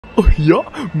Oh yeah,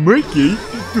 Mickey,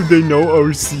 do they know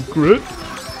our secret?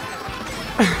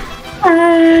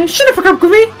 Shut the fuck up,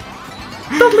 Goofy!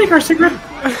 Don't leak our secret!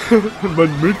 But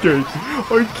Mickey,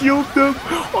 I killed them!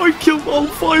 I killed all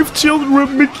 5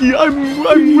 children, Mickey! I'm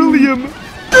William!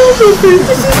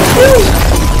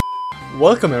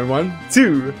 Welcome everyone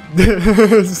to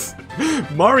this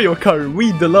Mario Kart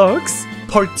Wii Deluxe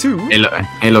Part 2.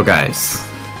 Hello guys.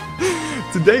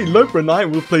 Today Loper and I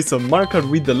will play some Mario Kart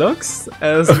Wii Deluxe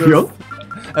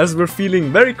as we're feeling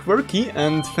very quirky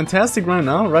and fantastic right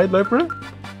now, right Loper?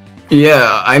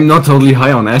 Yeah, I'm not totally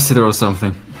high on acid or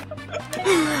something.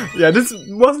 Yeah, this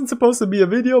wasn't supposed to be a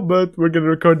video, but we're gonna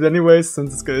record it anyways,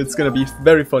 since it's gonna be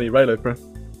very funny, right Loper?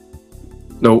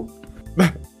 No.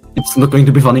 It's not going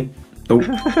to be funny. No.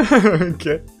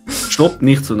 Okay. Stop,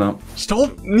 nicht zu nah.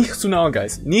 Stop, nicht zu nah,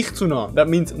 guys. Nicht zu nah. That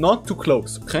means not too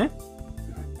close, okay?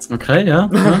 Okay, ja.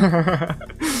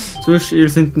 So, ihr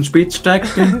sind ein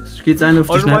Spitzstecke. Geht's einen auf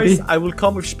die Otherwise, Schnäppi? I will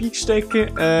come with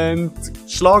Spiekstecke and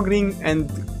Schlagring and...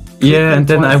 Yeah, and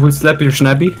then I will slap your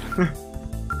Schnäppi.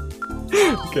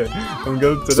 Okay, I'm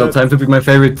going to So, that. time to pick my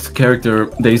favorite character,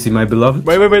 Daisy, my beloved.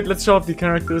 Wait, let's show off the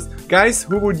characters. Guys,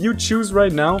 who would you choose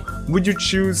right now? Would you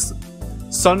choose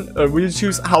would you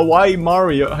choose Hawaii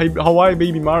Mario, Hawaii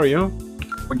Baby Mario?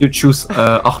 Would you choose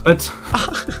Ahmed?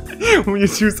 Would you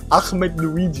choose Ahmed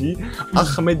Luigi?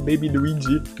 Ahmed Baby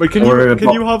Luigi? Wait, can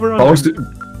you hover on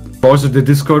Bowser the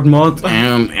Discord mod?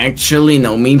 Actually,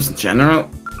 no memes in general.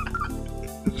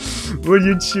 Would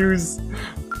you choose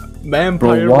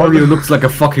Vampire? Bro, Wario looks like a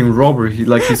fucking robber.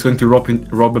 He's going to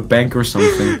rob a bank or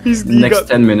something. Next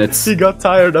 10 minutes. He got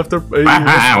tired after.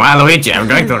 Well, Luigi, I'm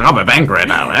going to rob a bank right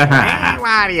now. Hey,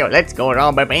 Mario, let's go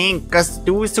rob a bank, cause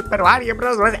do Super Mario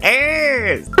Bros. Was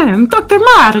ass! I'm Dr.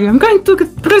 Mario, I'm going to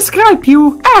prescribe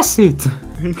you acid!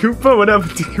 Koopa, what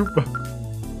happened to Koopa?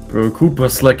 Bro,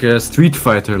 Koopa's like a street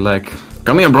fighter, like,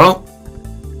 come here, bro.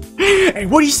 Hey,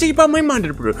 what do you say about my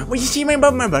mother, bro? What do you say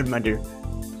about my mother?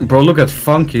 Bro, look at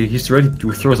Funky, he's ready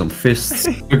to throw some fists.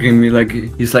 Look at me like,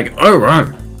 he's like, oh,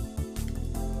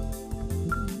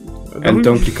 and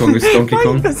Donkey Kong is Donkey Why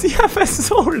Kong. does he have a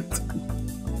sword?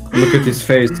 Look at his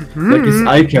face, like his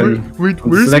icon Wait, on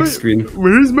the select screen.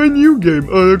 Where is my new game?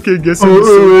 Oh, okay, guess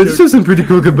This is some pretty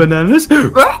cool bananas.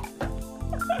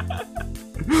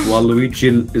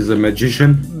 Waluigi is a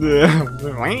magician. Yeah.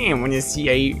 When you see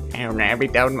a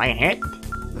rabbit down my head.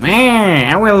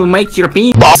 Man, I will make your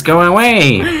penis go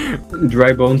away.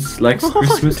 Dry Bones likes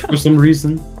Christmas for some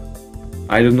reason.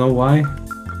 I don't know why.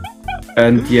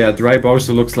 And yeah, Dry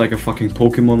also looks like a fucking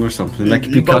Pokemon or something, like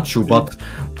Pikachu, but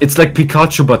it's like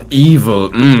Pikachu but evil.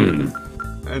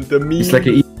 And the meme.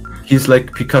 He's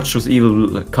like Pikachu's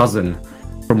evil cousin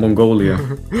from Mongolia.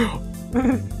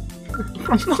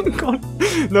 From Mongolia?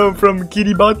 No, from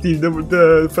Kiribati, the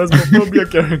Phasmophobia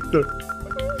character.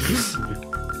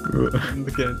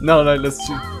 Okay, no, let's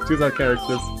choose our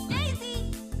characters.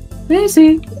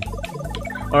 Daisy!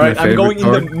 Alright, I'm going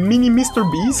in the card. Mini Mr.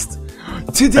 Beast.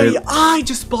 Today I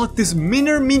just bought this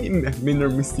Minor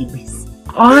Misty Beast.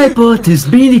 I bought this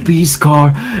mini beast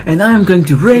car and I'm going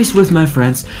to race with my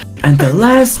friends, and the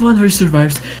last one who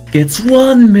survives gets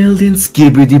 1 million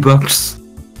skibidi bucks.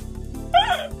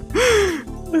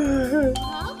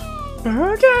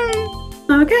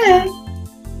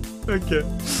 Okay.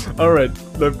 Alright,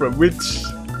 Lepra,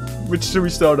 which should we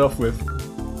start off with?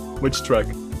 Which track?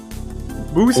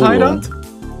 Boo's Hideout?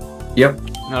 Yep.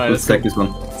 Alright, Let's take this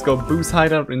one. Let's go Boo's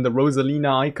Hideout in the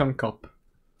Rosalina Icon Cup.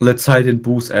 Let's hide in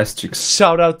Boo's ass cheeks.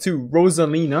 Shout out to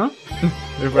Rosalina.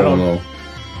 Oh no.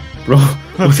 Bro,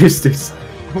 what is this?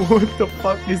 What the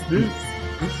fuck is this?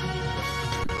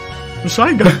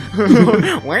 Shy Guy.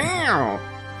 Wow!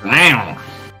 Wow.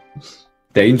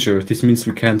 Danger, this means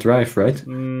we can't drive, right?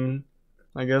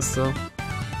 I guess so.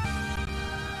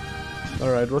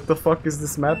 Alright, what the fuck is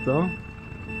this map though?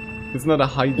 It's not a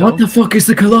hideout. What the fuck is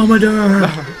the kilometer?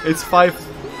 It's 5.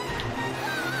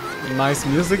 Nice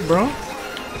music, bro.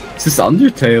 Is this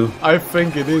Undertale? I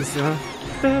think it is, yeah.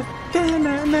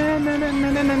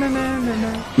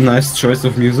 Nice choice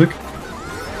of music.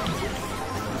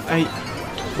 Hey,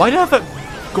 why do I have a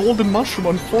golden mushroom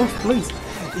on 4th place?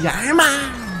 Yeah,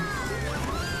 man!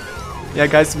 Yeah,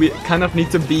 guys, we kind of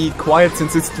need to be quiet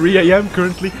since it's 3 AM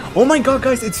currently. Oh my god,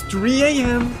 guys, it's 3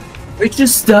 AM! We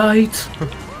just died.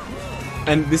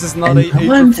 And this is not And a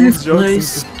April I'm Fool's fifth joke.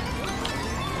 place.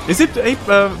 Is it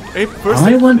April 1st?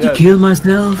 I want to kill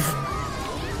myself.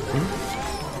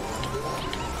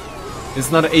 It's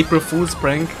not an April Fool's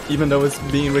prank, even though it's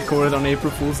being recorded on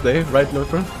April Fool's Day, right,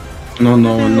 Lothar? No,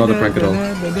 not a prank at all.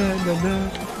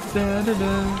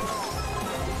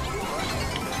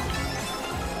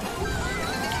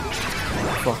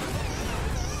 fuck?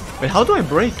 Wait, how do I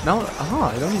break now?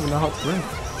 Aha, I don't even know how to break.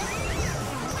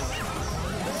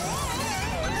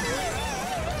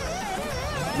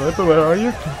 Viper, where are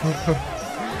you?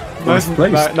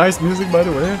 Nice music, by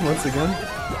the way, once again.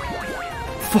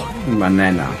 Fuck.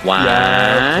 Banana.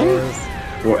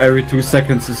 Yeah, or every 2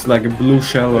 seconds is like a blue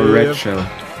shell or red shell.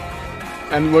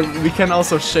 And we can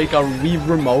also shake our Wii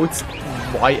remotes,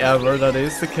 why-ever that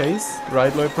is the case,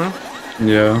 right, Loiper?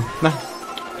 Yeah. Nah.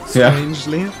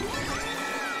 Strangely.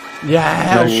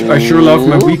 Yeah. I sure love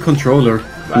my Wii controller.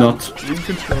 Not. Wii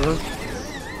controller.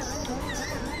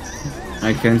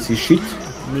 I can't see shit.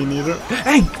 Me neither.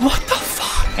 Hey, what the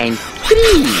fuck? And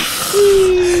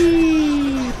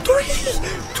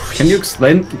Can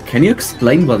you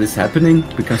explain what is happening?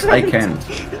 Because I can't.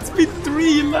 It's been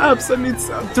 3 laps and it's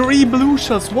 3 blue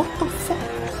shots. What the fuck?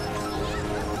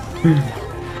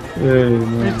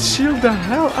 Chill the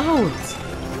hell out.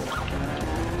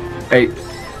 Hey.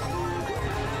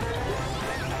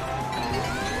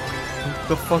 What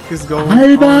the fuck is going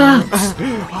Albert! on?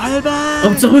 Albert!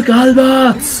 Komm zurück,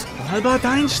 Albert! Albert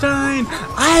Einstein!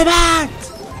 Albert!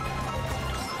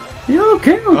 Yeah,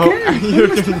 okay. Oh, you're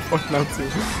getting fucked now too.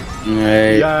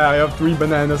 Hey. Yeah, I have 3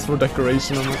 bananas for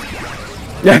decoration on it.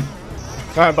 Yeah.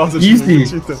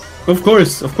 Easy. Of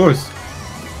course.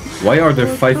 Why are there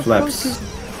 5 laps?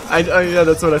 Yeah,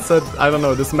 that's what I said. I don't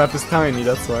know, this map is tiny,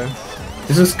 that's why.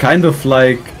 This is kind of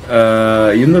like,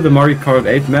 you know the Mario Kart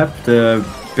 8 map? The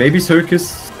Baby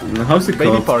Circus? How's it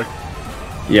called? Baby Park.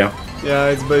 Yeah. Yeah,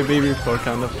 it's Baby Park,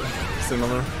 kind of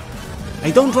similar.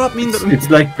 Hey, don't drop me in the... It's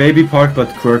like Baby Park but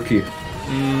quirky.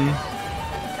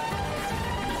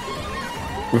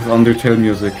 With Undertale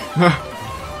music.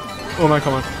 Oh my,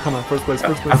 come on, first place.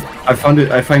 I find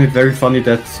it very funny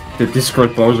that the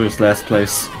Discord Bowser is last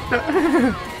place.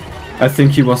 I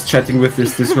think he was chatting with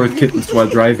his Discord kittens while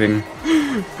driving.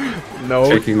 No.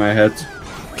 Shaking my head.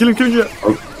 Kill him, yeah.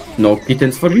 Oh, no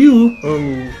kittens for you. Oh,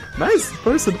 nice,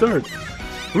 first and third.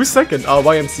 Who's second? Oh,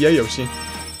 YMCA Yoshi.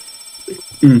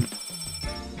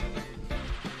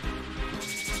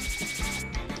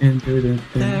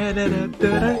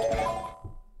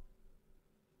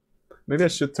 Maybe I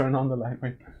should turn on the light.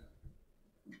 Wait.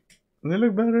 Does it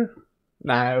look better?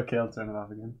 Nah, okay, I'll turn it off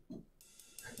again.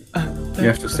 You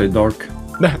have to stay dark.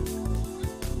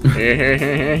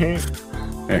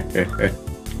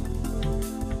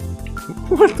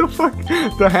 What the fuck?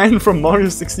 The hand from Mario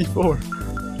 64.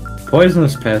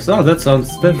 Poisonous pass. Oh, that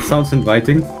sounds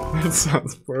inviting.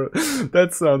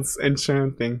 That sounds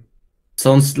enchanting.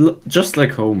 Sounds just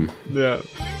like home. Yeah.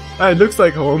 It looks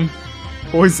like home.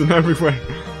 Poison everywhere.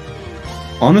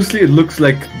 Honestly, it looks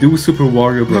like Do Super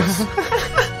Wario Bros.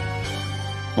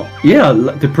 Oh, yeah,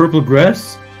 the purple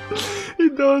grass.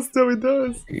 It does, though, it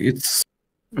does. It's...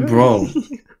 Bro.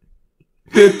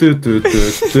 Like,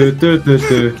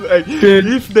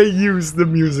 if they use the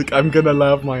music, I'm gonna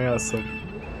laugh my ass off.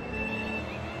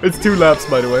 It's 2 laps,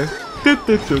 by the way.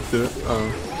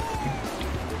 Oh.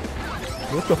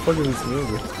 What the fuck is this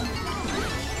music?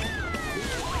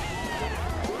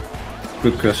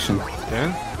 Good question.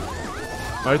 Yeah?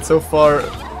 Alright, so far...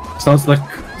 Sounds like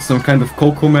some kind of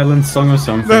Coco Melon song or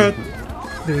something.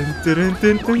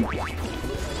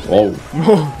 Oh.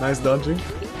 Oh, nice dodging.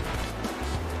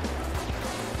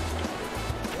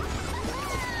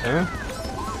 Yeah?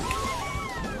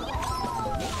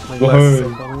 My glasses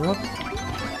are coming up.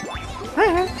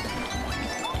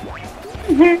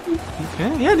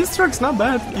 Okay, yeah, this truck's not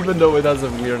bad, even though it has a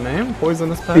weird name,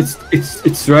 Poisonous Pass.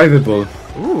 It's drivable.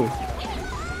 Ooh.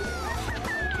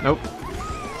 Nope.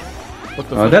 What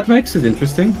the Oh, fuck? that makes it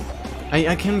interesting.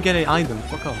 I can't get an item,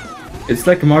 fuck off. It's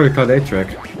like a Mario Kart 8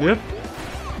 track. Yep.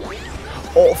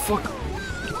 Oh, fuck.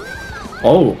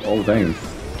 Oh dang.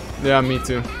 Yeah, me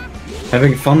too.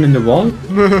 Having fun in the wall?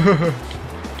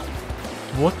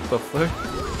 What the fuck?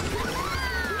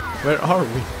 Where are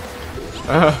we?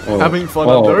 Oh. Having fun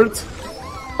on dirt?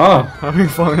 Ah, Having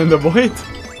fun in the void?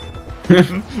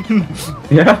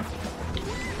 yeah.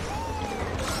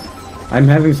 I'm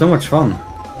having so much fun.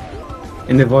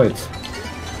 In the void.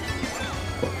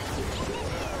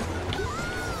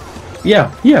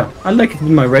 Yeah, I like it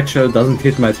when my red shell doesn't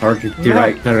hit my target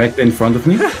directly in front of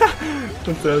me.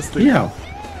 Fantastic. Yeah.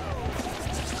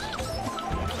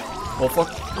 Oh fuck.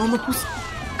 Oh my pussy.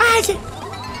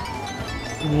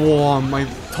 Wow, my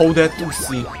toadette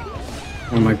pussy.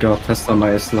 Oh my god, Tesla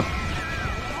Maesla.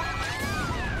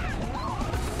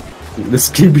 The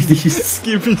skibidis.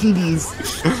 Skibidis.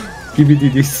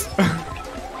 Skibidis.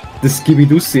 The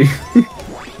skibidusi.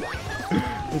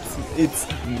 It's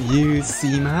you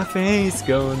see my face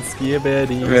going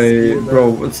skibidi. Hey,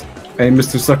 bro, Hey,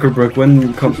 Mr. Zuckerberg,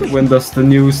 when does the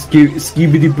new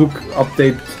skibidi book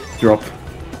update drop?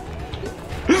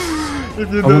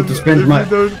 If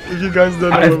you guys don't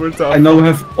know what we're talking I now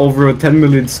have over 10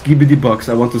 million skibidi bucks.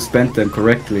 I want to spend them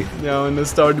correctly. Yeah, and I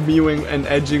start viewing and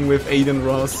edging with Aiden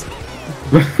Ross.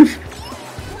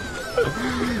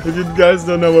 If you guys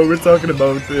don't know what we're talking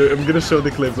about, I'm gonna show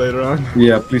the clip later on.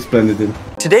 Yeah, please blend it in.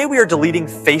 Today we are deleting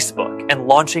Facebook and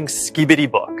launching Skibidi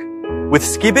Book. With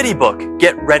Skibidi Book,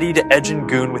 get ready to edge and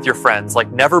goon with your friends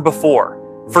like never before.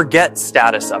 Forget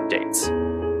status updates.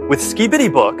 With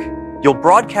Skibidi Book, you'll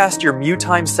broadcast your Mew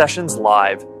Time sessions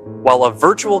live, while a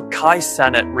virtual Kai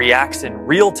Senate reacts in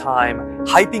real time,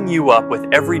 hyping you up with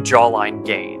every jawline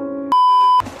gain.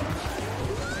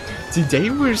 Today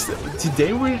we're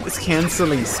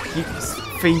canceling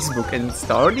Facebook and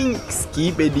starting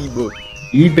Skibidi Book.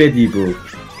 Skibidi Book.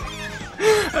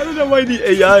 I don't know why the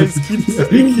AI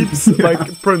keeps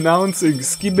like pronouncing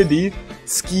skibidi.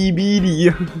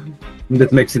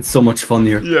 That makes it so much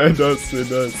funnier. Yeah, it does.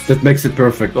 That makes it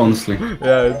perfect, honestly.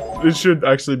 Yeah, it should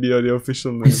actually be the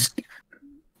official name.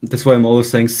 That's why I'm always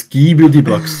saying skibidi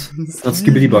bucks. Not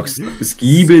skibidi bucks.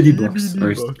 Skibidi bucks.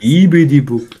 Or skibidi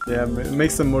book. Yeah, it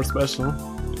makes them more special.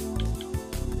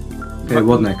 Okay,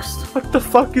 what next? What the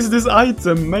fuck is this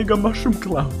item? Mega Mushroom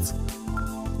Clouds.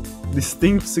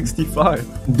 Distinct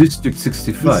 65. District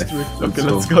 65. Okay,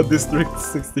 let's go District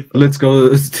 65. Let's go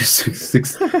District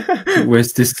 6.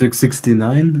 Where's District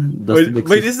 69?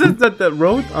 Wait, is that the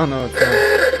road? Oh no, it's not.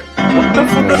 What the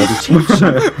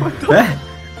fuck?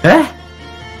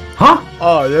 Huh?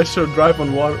 Oh, yeah, sure, drive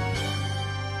on water.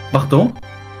 Pardon?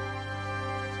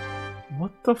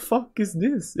 What the fuck is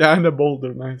this? Yeah, and a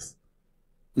boulder, nice.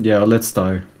 Yeah, let's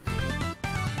die.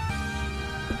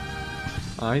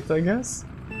 Alright, I guess.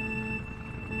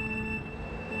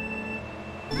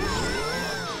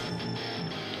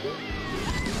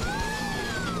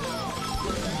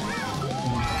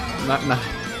 Nah.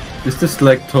 Is this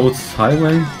like Toad's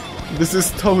Highway? This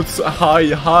is Toad's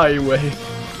highway.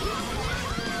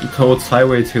 Toad's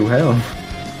Highway to Hell.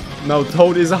 No,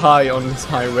 Toad is high on this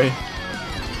highway.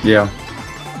 Yeah.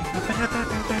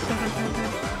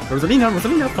 Rosalina,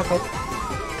 fuck off.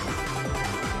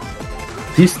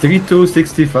 He's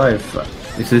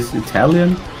 3265. Is this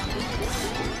Italian?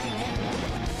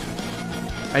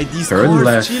 Hey, these Turn cars,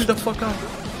 left. chill the fuck out.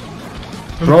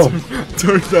 Bro.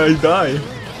 Turn I die.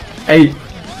 Hey,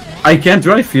 I can't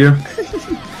drive here.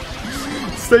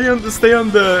 Stay on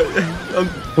the.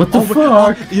 What the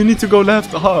fuck? You need to go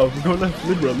left. Go left.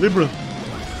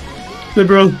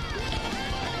 Liberal.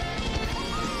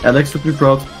 Alex would be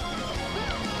proud.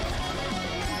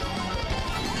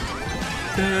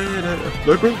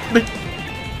 Liberal.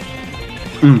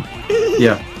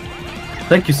 Yeah.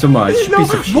 Thank you so much. No,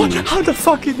 Piece of what? shit. How the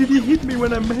fuck did he hit me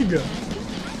when I'm mega?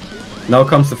 Now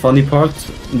comes the funny part.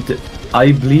 The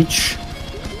eye bleach.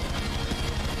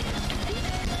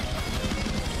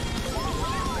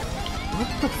 What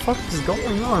the fuck is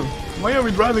going on? Why are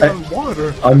we driving on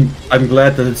water? I'm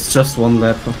glad that it's just one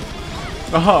lap.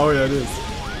 Oh yeah, it is.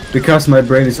 Because my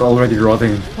brain is already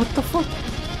rotting. What the fuck?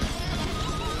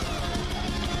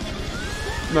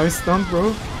 Nice stunt,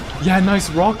 bro. Yeah, nice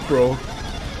rock, bro.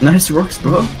 Nice rocks,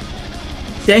 bro.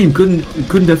 Damn,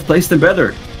 couldn't have placed them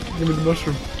better. Give me the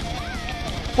mushroom.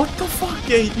 What the fuck,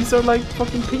 eh? These are like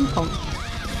fucking ping pong.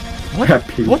 What? Yeah,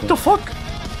 ping What pong. the fuck?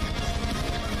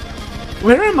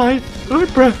 Where am I? Oh,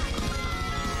 bruh.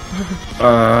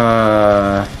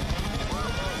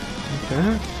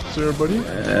 Okay, sure, buddy.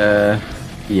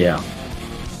 Yeah.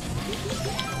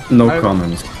 No I-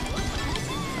 comments.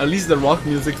 At least the rock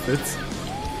music fits.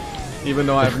 Even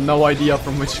though I have no idea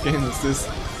from which game is this.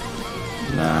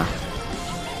 Nah.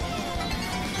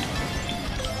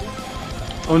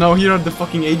 Oh no, here are the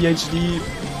fucking ADHD...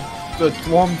 The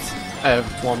twomps.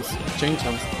 Chain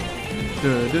chomps.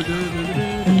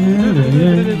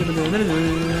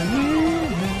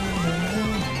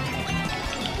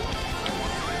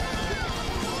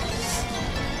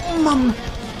 Mom.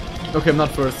 Okay, I'm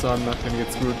not first, so I'm not gonna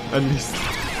get screwed. At least.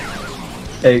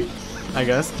 Hey, I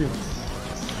guess too.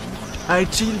 I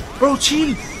chill. Bro,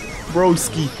 chill!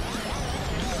 Broski.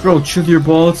 bro, shoot your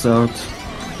balls out.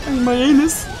 And my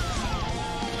anus.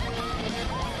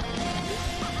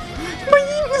 My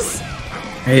anus!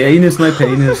 Hey, anus my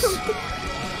penis.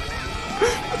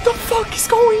 What the fuck is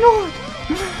going on?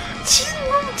 Chill,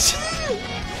 bro, chill!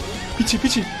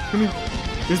 Peachy, come here.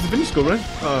 Here's the finish goal, right?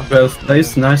 Well,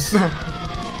 nice.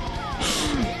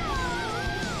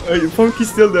 Hey,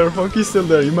 Funky's still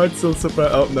there, You might still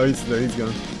surprise. Oh, no, he's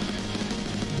gone.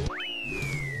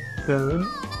 Dun.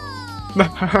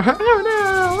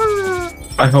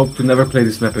 I hope to never play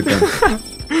this map again.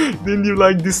 Didn't you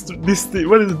like this?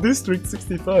 What is it, District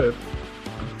 65?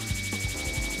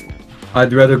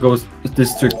 I'd rather go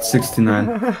District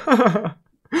 69.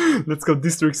 Let's go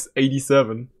District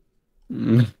 87.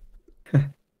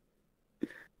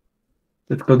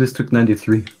 Let's go District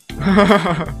 93.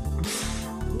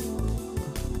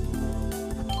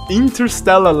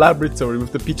 Interstellar Laboratory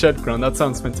with the Peachette ground. That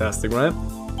sounds fantastic, right?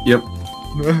 Yep.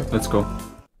 Let's go.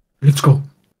 Let's go.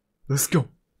 Let's go.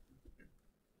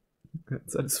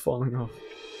 That is falling off.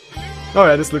 Oh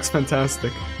yeah, this looks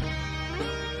fantastic.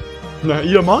 Now,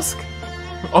 Elon Musk?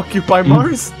 Occupy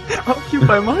Mars?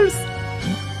 Occupy Mars?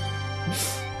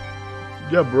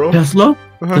 Yeah, bro. Tesla?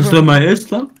 Tesla my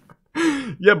Isla?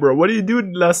 Yeah, bro, what did you do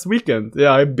last weekend?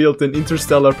 Yeah, I built an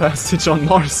interstellar passage on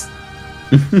Mars.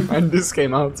 And this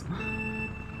came out.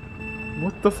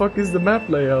 What the fuck is the map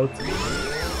layout?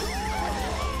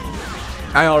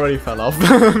 I already fell off.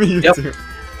 Me Yep. too.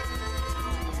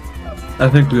 I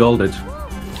think we all did.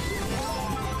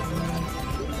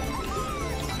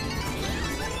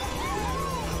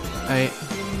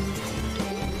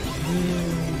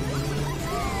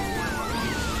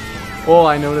 Oh,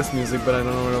 I know this music, but I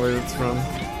don't know where it's from.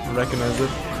 I recognize it.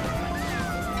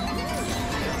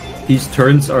 These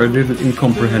turns are a little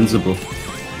incomprehensible.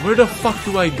 Where the fuck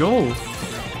do I go?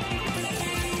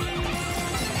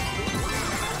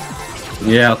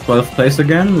 Yeah, 12th place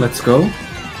again, let's go.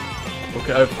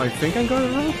 Okay, I think I got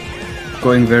it right.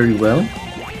 Going very well.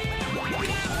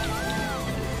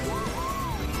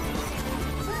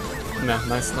 Nah,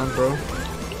 nice stunt, bro.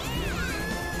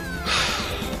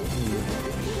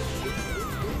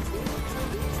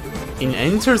 In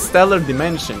Interstellar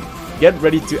Dimension, get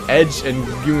ready to edge and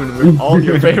goon with all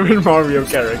your favorite Mario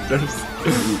characters.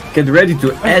 Get ready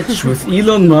to edge with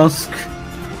Elon Musk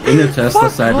in a Tesla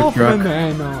Cybertruck.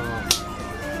 Banana.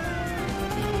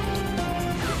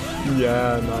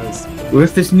 Yeah, nice.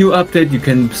 With this new update, you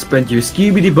can spend your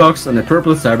skibidi bucks on a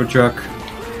purple Cybertruck.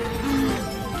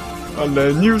 On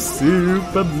the new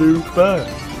Super Blooper.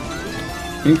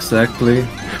 Exactly.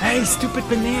 Hey, stupid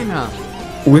banana!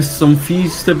 With some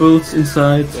feastables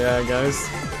inside. Yeah, guys.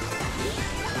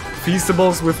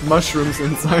 Feastables with mushrooms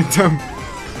inside them.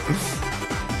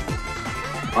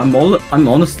 I'm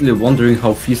honestly wondering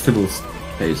how feastables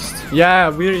taste. Yeah,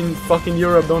 we're in fucking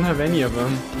Europe, don't have any of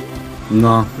them.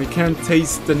 No. We can't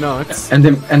taste the nuts. And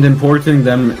importing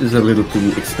them is a little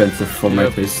too expensive for my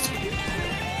Yep. taste.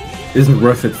 Isn't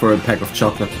worth it for a pack of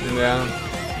chocolate. Yeah.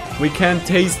 We can't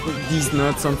taste these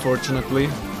nuts, unfortunately.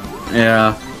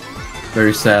 Yeah.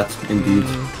 Very sad indeed.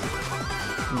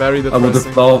 Very I would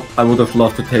depressing. have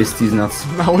loved to taste these nuts.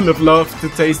 I would have loved to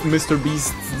taste Mr.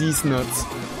 Beast's these nuts.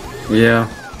 Yeah.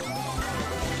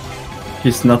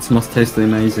 His nuts must taste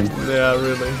amazing. Yeah,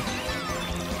 really.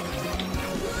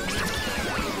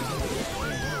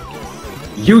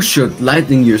 You should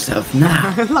lightning yourself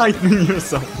now. Lightning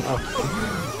yourself now.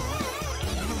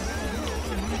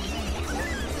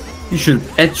 You should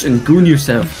etch and goon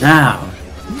yourself now.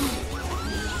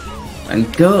 And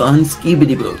go on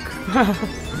skibidi book.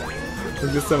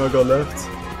 This time I go left.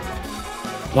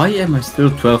 Why am I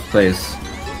still 12th place?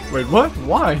 Wait, what?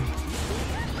 Why?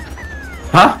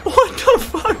 Huh? What the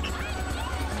fuck?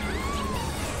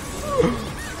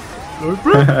 Look,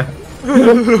 bro.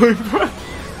 Look, bro.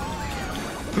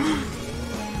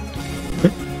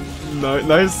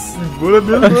 Nice bullet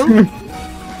bill, bro.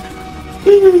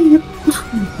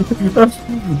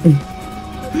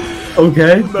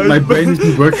 Okay, Nice my brain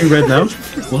isn't working right now.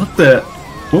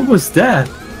 What was that?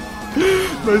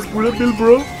 Nice bullet bill,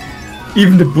 bro.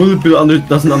 Even the bullet bill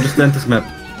doesn't understand this map.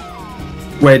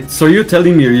 Wait, so you're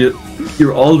telling me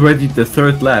you're already the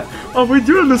 3rd lap? Oh, wait,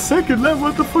 you're on the 2nd lap.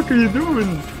 What the fuck are you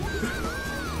doing?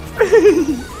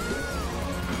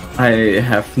 I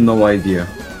have no idea.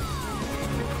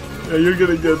 Yeah, you're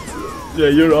gonna get. Yeah,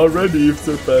 you're already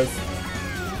so fast.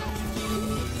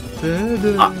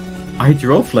 I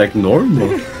drove like normal.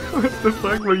 What the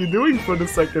fuck were you doing for the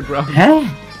 2nd round? Huh?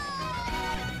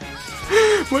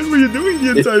 What were you doing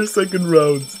the entire 2nd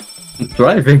round?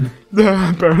 Driving.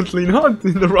 Apparently not,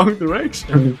 in the wrong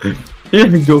direction. Yeah,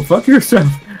 go fuck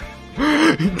yourself.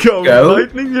 Go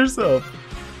lightning yourself.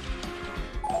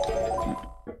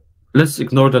 Let's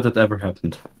ignore that it ever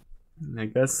happened. I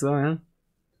guess so, yeah.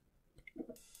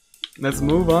 Let's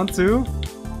move on to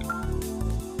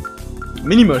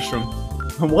Mini Mushroom.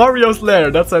 Wario's Lair,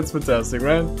 that sounds fantastic,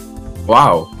 right?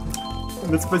 Wow.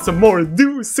 Let's play some more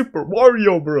Do Super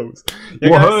Wario Bros.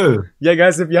 Whoa.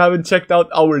 Guys, if you haven't checked out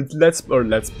our Let's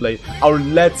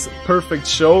Perfect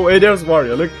show, hey, there's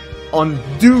Wario, look, on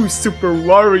Do Super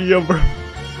Wario Bros.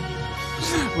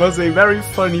 Was a very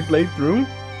funny playthrough.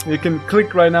 You can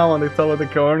click right now on the top of the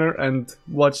corner and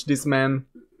watch this man.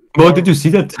 Oh, did you see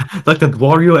that? Like that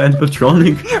Wario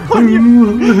animatronic?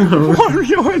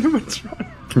 Mario animatronic.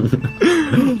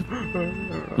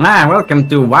 Welcome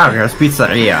to Wario's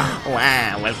Pizzeria.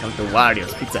 Wow, welcome to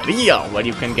Wario's Pizzeria, where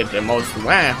you can get the most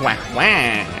wah wah wah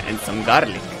and some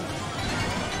garlic.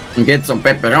 Get some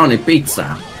pepperoni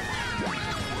pizza.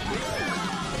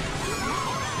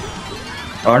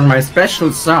 Or my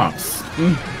special sauce.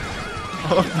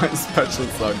 Oh, my special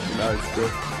sauce. That's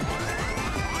good.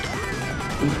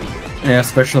 Yeah,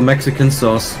 special Mexican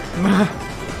sauce.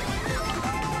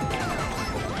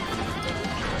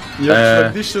 Your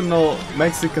traditional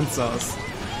Mexican sauce.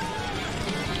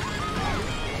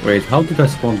 Wait, how did I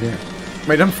spawn there?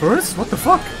 Wait, I'm first? What the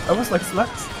fuck? I was like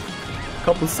last a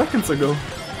couple seconds ago.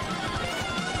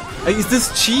 Hey, is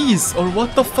this cheese? Or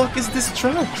what the fuck is this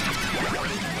track?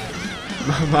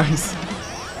 Nice.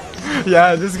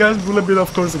 Yeah, this guy's bullet bill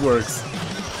of course works.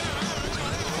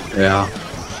 Yeah.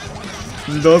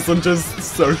 It doesn't just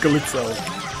circle itself.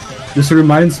 This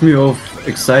reminds me of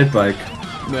Excitebike.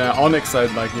 Yeah, on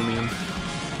Excite Bike you mean.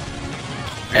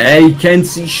 Hey, can't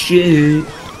see shit.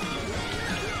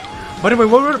 By the way,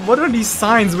 what are these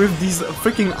signs with these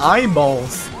freaking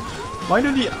eyeballs? Why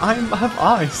do the have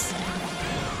eyes?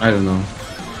 I don't know.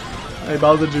 Hey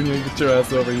Bowser Jr., get your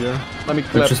ass over here. Let me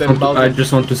clap them Bowser. I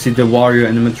just want to see the Wario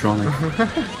animatronic.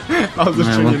 Bowser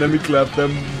Jr., let me clap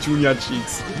them Junior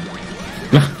cheeks.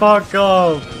 Fuck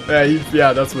off!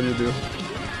 Yeah, that's what you do.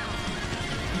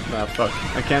 Nah, fuck.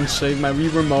 I can't shave my Wii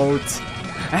remote.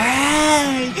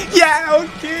 Hey! Yeah,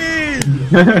 okay!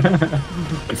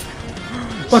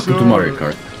 Welcome to Mario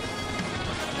Kart.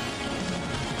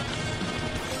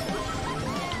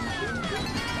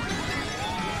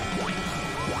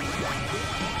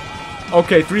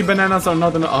 Okay, 3 bananas are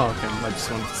not enough. Oh, okay, I just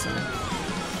wanted to say.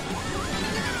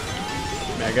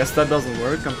 Yeah, I guess that doesn't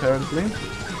work, apparently.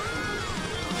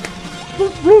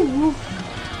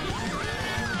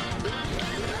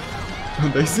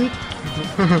 Daisy?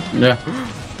 Yeah.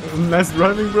 Nice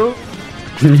driving, bro.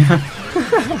 Yeah.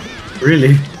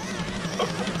 Really?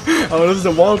 How does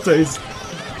the wall taste?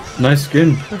 Nice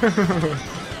skin.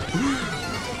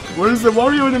 Where is the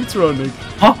Wario animatronic?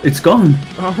 Oh, it's gone.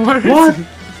 Where is What? it?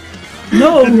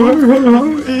 No! It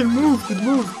moved, it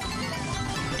moved.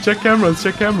 Check cameras,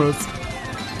 check cameras.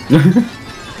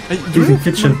 Hey, Using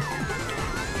kitchen.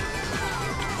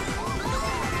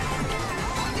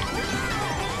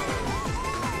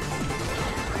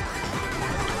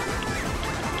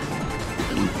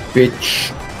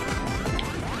 Bitch.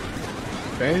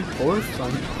 Okay, fourth,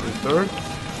 I'm third.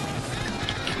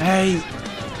 Hey!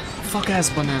 Fuck ass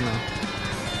banana.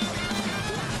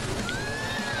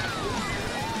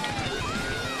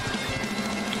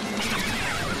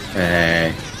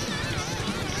 Hey.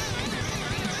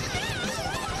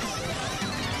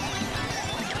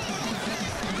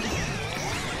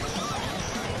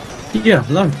 Yeah,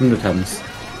 love when that happens.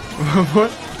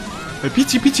 What? Hey,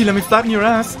 Peachy, let me flatten your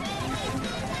ass.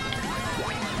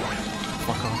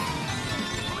 Fuck off.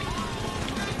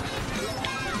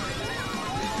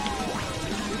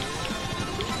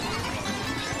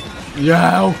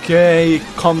 Yeah, okay.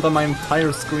 Calm down my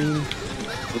entire screen.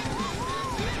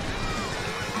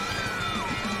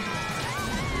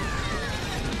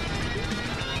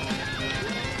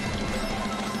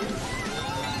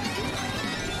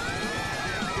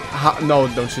 No,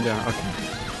 don't you dare. Okay.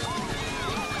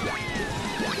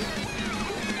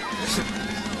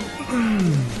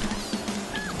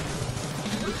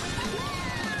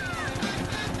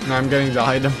 No, I'm getting the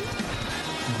item.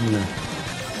 No.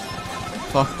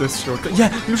 Fuck this shortcut. Yeah,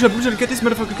 Lucia, get this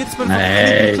motherfucker,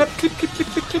 Nee.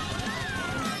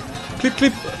 Clip.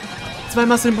 Clip. Zwei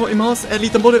Massen im Haus, er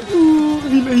liegt am Boden.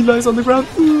 He lies on the ground.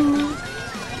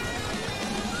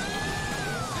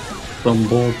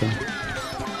 Bamboda.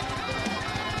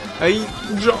 Hey,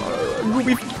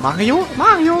 Ruby. Mario?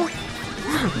 Mario?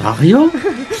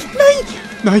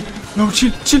 Nein, no,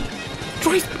 chill.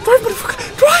 Drive, motherfucker,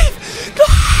 drive!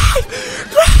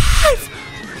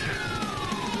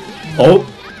 Oh,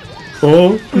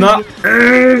 no.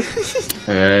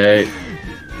 Hey.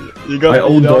 You got My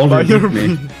own beat up by daughter your beat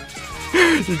me.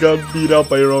 You got beat up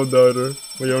by your own daughter,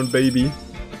 by your own baby.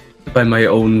 By my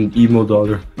own emo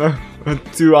daughter. A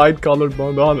two-eyed colored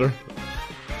daughter.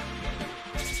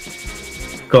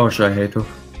 Gosh, I hate her.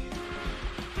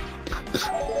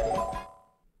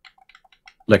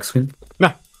 Lex win?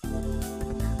 Nah.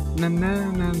 Na.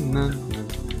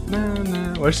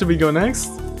 Where should we go next?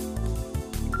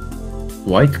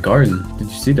 White Garden. Did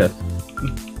you see that?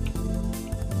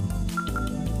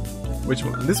 Which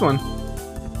one? This one?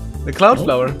 The cloud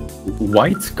flower.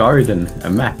 White garden, a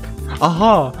map.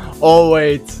 Aha! Oh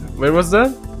wait, where was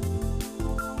that?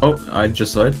 Oh, I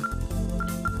just saw it.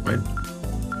 Wait.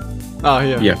 Ah,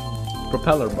 here. Yeah.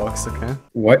 Propeller box, okay.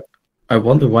 What? I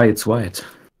wonder why it's white.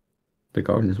 The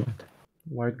garden is white.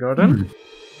 White garden?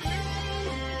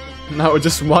 Now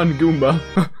just one Goomba.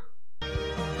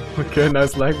 Okay,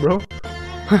 nice lag, bro.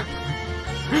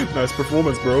 Nice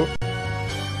performance, bro.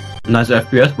 Nice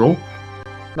FPS, bro.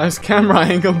 Nice camera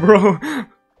angle, bro.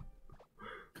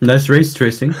 Nice race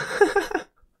tracing.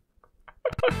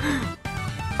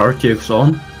 RTX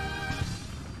on.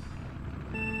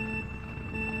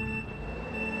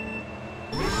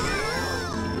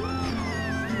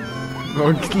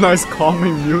 Oh, nice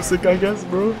calming music, I guess,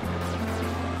 bro.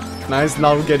 Nice,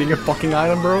 now getting a fucking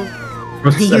item, bro.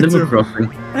 What's You Animal too.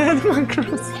 Crossing? Animal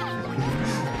Crossing.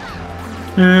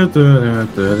 This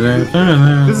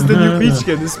is the new Peach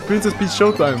game. This is Princess Peach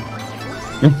Showtime.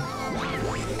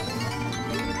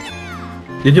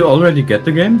 Did you already get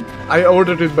the game? I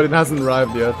ordered it, but it hasn't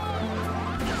arrived yet.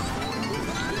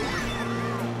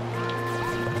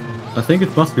 I think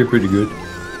it must be pretty good.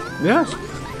 Yeah.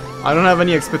 I don't have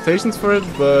any expectations for it,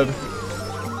 but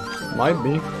might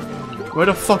be. Where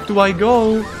the fuck do I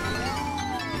go?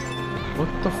 What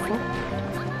the fuck?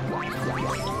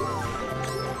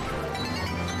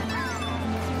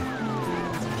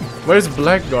 Where's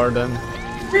Black Garden?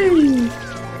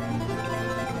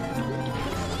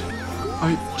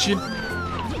 I shit.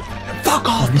 Fuck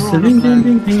off, bro. Ding, ding,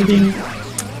 ding, ding, ding.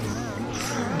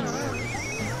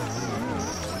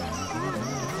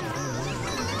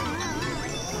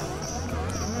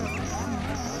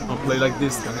 I'll play like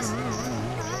this, guys.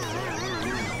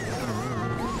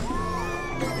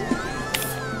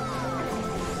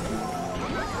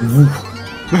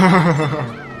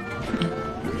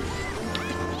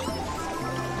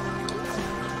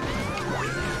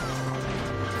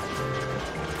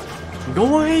 Go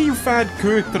away, you fat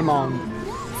köterman!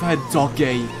 Fat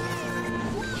doggy!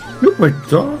 Stupid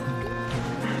dog.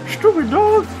 Stupid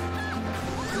dog!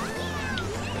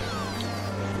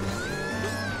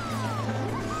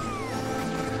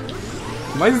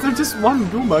 Why is there just one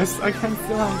Goomba? I can't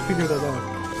figure that out.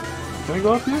 Can I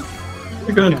go up here?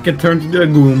 You're gonna get turned into a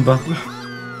Goomba.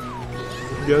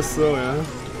 Guess so, yeah.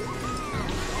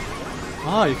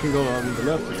 Ah, you can go on the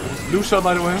left. Blue shell,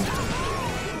 by the way.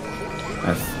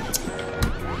 Yes.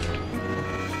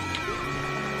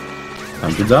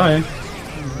 Time to die.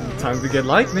 Time to get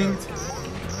lightning.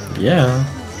 Yeah.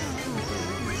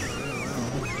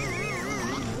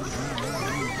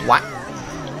 What?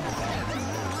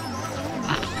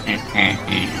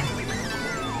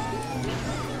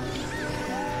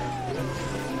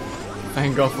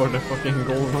 Thank God for the fucking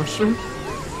gold mushroom.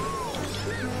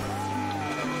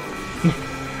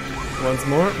 Once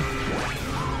more.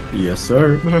 Yes,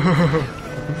 sir.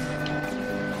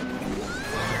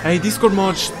 Hey, Discord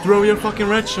mod, throw your fucking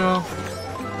red shell.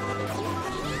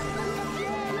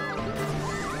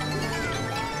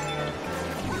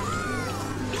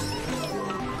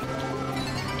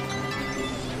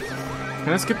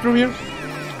 Can I skip through here?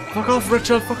 Fuck off, red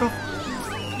shell, fuck off.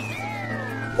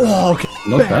 Oh, okay.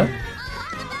 Not bad.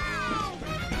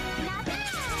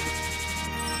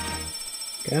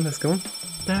 Okay, let's go.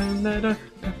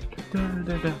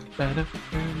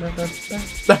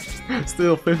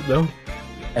 Still fifth though.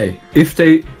 Hey,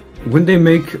 when they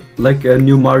make like a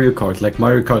new Mario Kart, like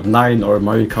Mario Kart 9 or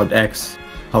Mario Kart X,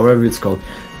 however it's called,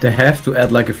 they have to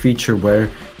add like a feature where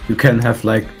you can have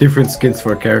like different skins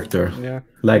for a character. Yeah.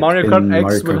 Like Mario Kart in X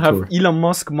Mario will Kart have Tour. Elon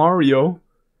Musk Mario.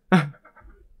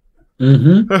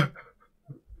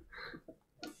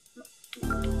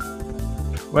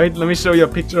 Wait, let me show you a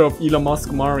picture of Elon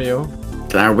Musk Mario.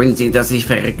 Glauben Sie, dass ich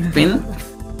verrückt bin?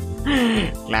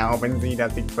 Glauben Sie,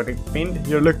 dass ich verrückt bin?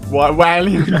 You look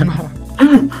Wally.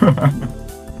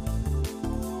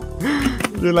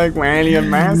 You like Wally and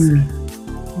Mask?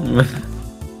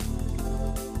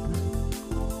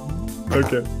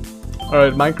 Okay.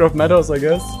 Alright, Minecraft Meadows, I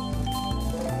guess.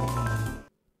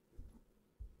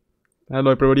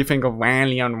 Hello, bro, what do you think of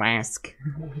Wally and Mask?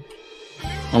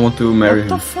 I want to marry What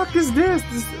the him. fuck is this?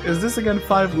 Is this again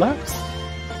 5 laps?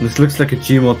 This looks like a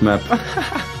Gmod map.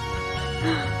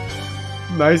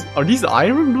 Nice. Are these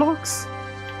iron blocks?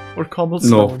 Or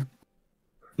cobblestone?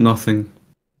 No. Nothing.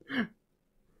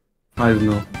 I don't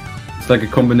know. It's like a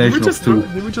combination of two.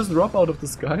 Did we just drop out of the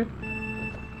sky?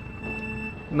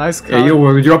 Nice cow. Hey, yo,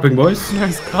 where are we dropping, boys?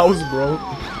 Nice cows, bro.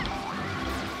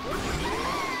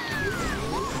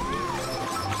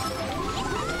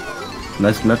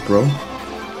 Nice map, bro.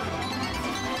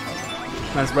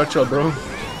 Nice red shot, bro.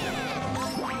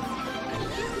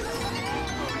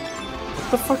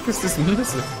 the fuck is this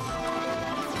music?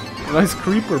 Nice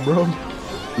creeper, bro.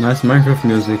 Nice Minecraft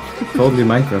music. Totally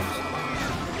Minecraft.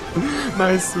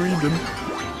 Nice Sweden.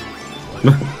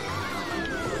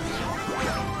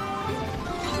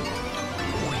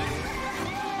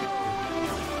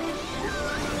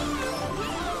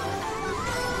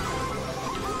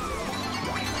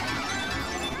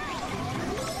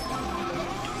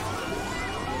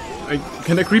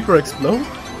 Can a creeper explode?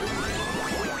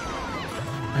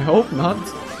 I hope not.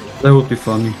 That would be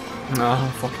funny.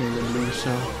 Ah, fucking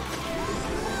Lucia.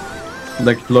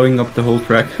 Like blowing up the whole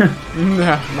track.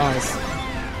 Yeah, nice.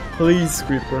 Please,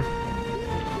 creeper.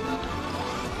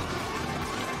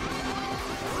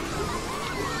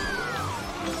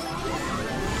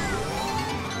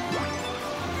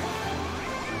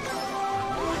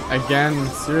 Again,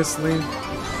 seriously?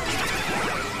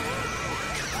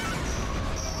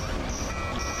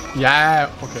 Yeah,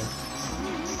 okay.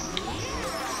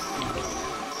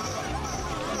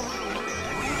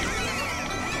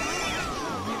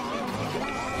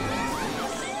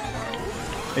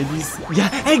 These,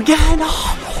 yeah, again!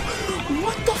 Oh,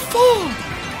 what the fuck?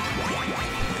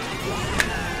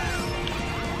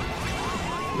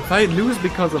 If I lose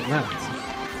because of that.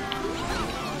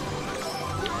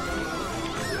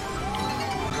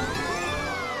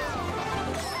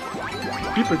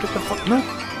 People, get the fuck, no!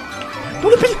 No!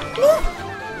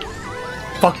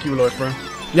 Fuck you, Lord, bro.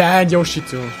 Yeah, and Yoshi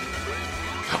too.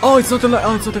 Oh, it's not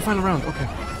the final round, okay.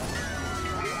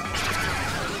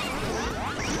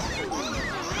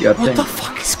 Yeah, what the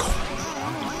fuck is going on?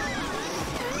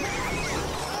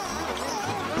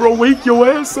 Bro, wake your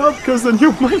ass up, cause the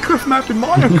new Minecraft map in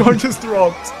Mario Kart just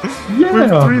dropped. Yeah.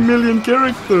 With 3 million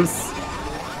characters.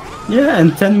 Yeah,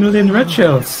 and 10 million red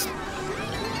shells.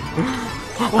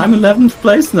 I'm 11th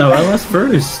place now, I was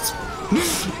first.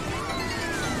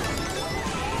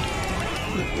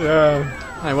 Yeah,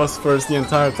 I was first the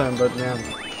entire time, but yeah.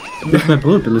 If my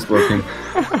bullet bill is working.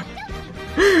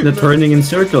 They're turning in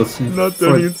circles. Not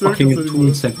turning in circles anymore.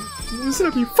 You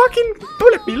said you fucking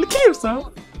bullet bill, kill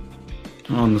yourself!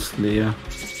 Honestly, yeah.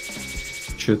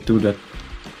 Should do that.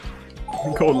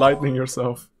 Go lightning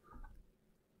yourself.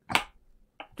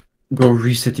 Go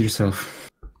reset yourself.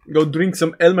 Go drink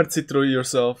some Elmer Citro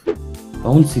yourself.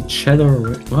 Bouncy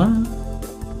cheddar. What?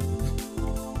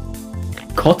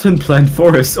 Cotton plant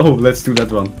forest. Oh, let's do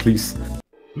that one, please.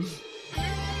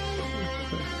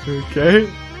 Okay.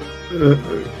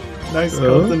 Nice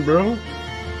cotton, bro.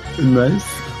 Nice.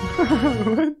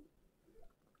 What?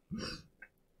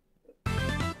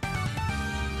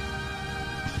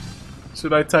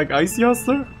 Should I tag Icy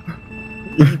Hustler?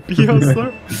 EP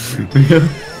Hustler? Yeah.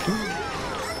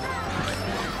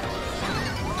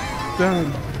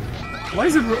 Damn. Why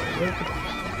is it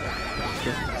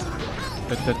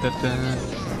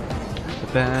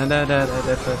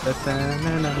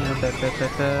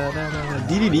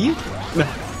DDD?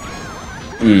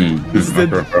 This is the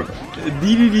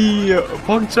DDD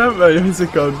PogChamp? What's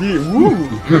it called? Woo!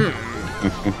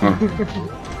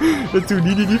 The two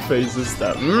DDD faces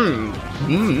that.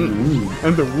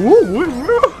 And the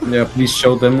woo! Yeah, please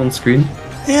show them on screen.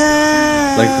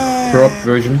 Yeah! Like the crop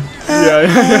version.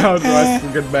 Yeah, otherwise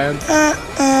we'll get banned.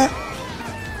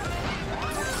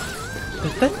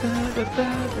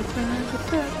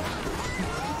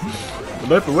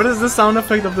 But what is the sound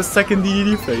effect of the second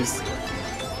DDD face?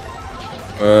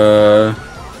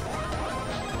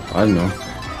 I don't know.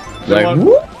 Like,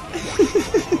 whoop!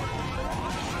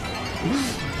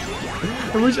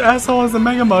 Which asshole has a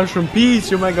Mega Mushroom?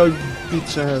 Peach, you mega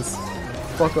bitch ass.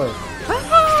 Fuck off.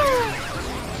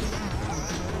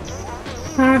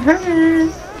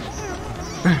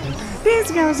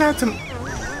 This goes out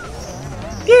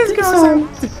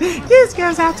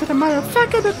to the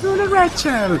motherfucker that threw the red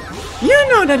shell. You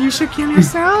know that you should kill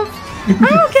yourself.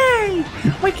 Okay,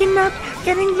 waking up,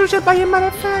 getting blue shot by a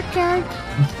motherfucker.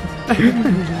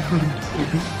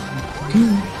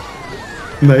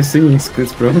 Nice singing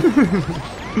skills, bro.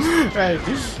 Right.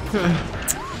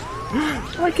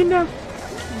 Waking up,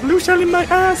 blue shell in my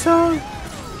asshole.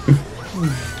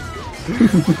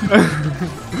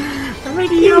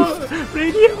 Radio,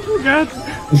 God.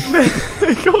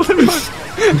 Golden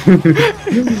mushroom.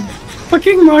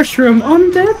 Fucking mushroom on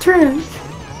the track.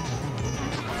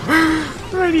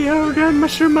 Radio, God,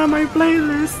 mushroom on my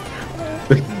playlist.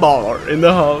 Bar in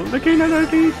the hall, looking at her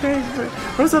defect.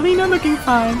 Rosalina looking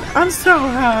fine. I'm so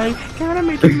high. Gotta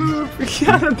make a move.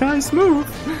 Gotta nice move.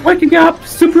 Waking up,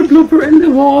 super blooper in the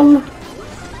wall.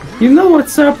 You know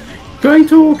what's up. Going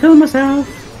to kill myself.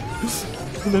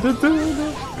 Come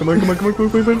on.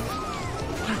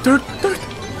 Dirt.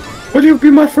 Will you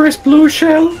be my first blue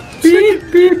shell?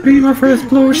 Beep, beep, beep, my first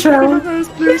blue shell.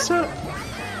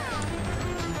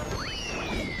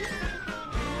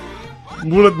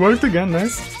 Bullet worked again,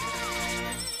 nice.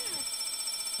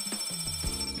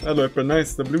 Hello, Upper,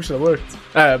 nice, the blue shell worked.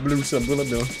 Blue shell, bullet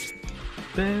though.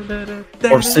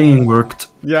 Or singing worked.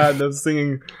 Yeah, the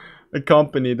singing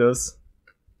accompanied us.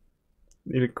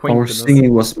 It acquainted Our us.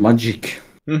 singing was magic.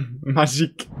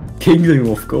 Magic. Kingdom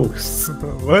of Ghosts.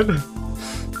 What?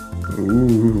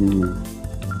 Ooh.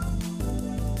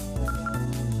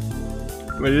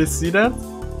 Where did you see that?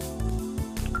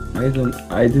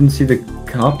 I didn't see the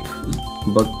cup,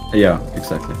 but yeah,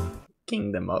 exactly.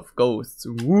 Kingdom of Ghosts.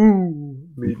 Woo!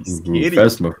 Really scary.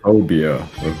 Phasmophobia.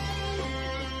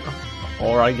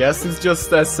 Or I guess it's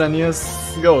just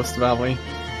SNES Ghost Valley.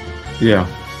 Yeah.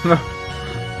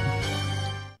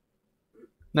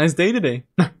 Nice day today.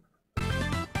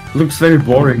 Looks very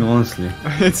boring, honestly.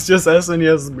 It's just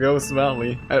SNES Ghost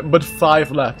Valley, but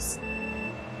 5 laps.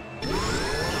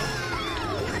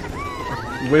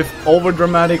 With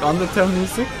overdramatic Undertale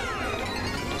music.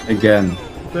 Again.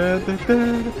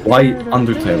 Why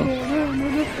Undertale?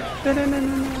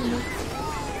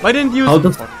 Why didn't you?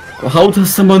 How does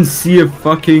someone see a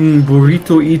fucking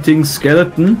burrito eating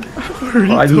skeleton?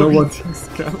 I don't know what.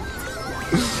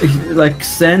 Like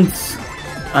scents,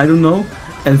 I don't know,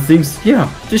 and thinks, yeah,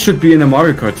 this should be in a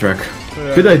Mario Kart track.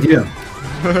 Yeah. Good idea.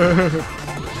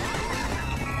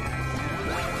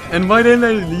 And why didn't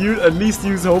I at least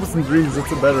use Hopes and Dreams?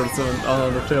 It's a better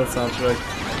Undertale soundtrack.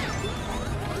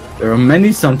 There are many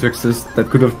soundtracks that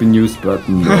could have been used, but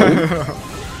no.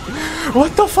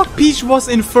 What the fuck? Peach was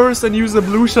in first and used a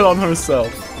blue shell on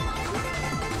herself.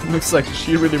 Looks like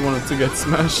she really wanted to get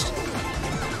smashed.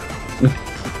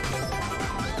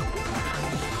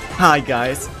 Hi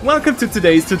guys, welcome to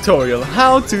today's tutorial,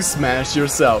 how to smash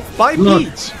yourself by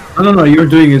Peach. No, you're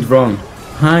doing it wrong.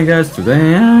 Hi guys,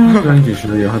 today I'm going to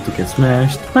show you how to get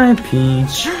smashed by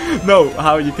Peach. No,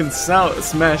 how you can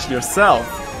smash yourself.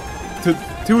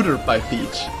 Tutor by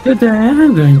Peach. Today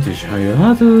I'm going to show you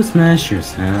how to smash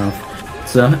yourself.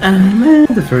 So,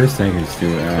 the first thing is to,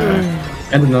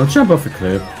 I don't know, jump off a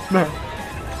cliff. No.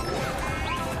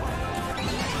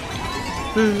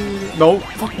 No,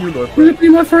 fuck you, Lord. Will it be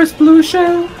my first blue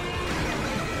shell?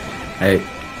 Hey,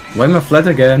 why am I flat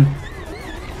again?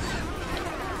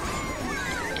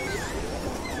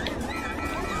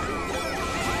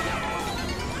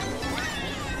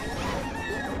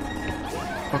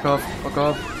 Fuck off, fuck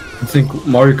off. I think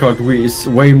Mario Kart Wii is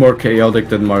way more chaotic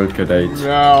than Mario Kart 8.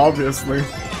 Yeah, obviously.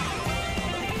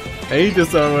 8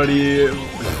 is already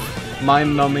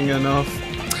mind-numbing enough.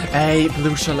 Hey,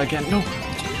 blue shell again. No!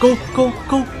 Go, go,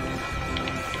 go!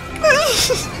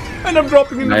 And I'm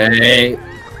dropping in the... Hey!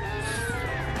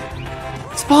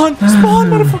 Spawn! Spawn,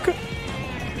 motherfucker!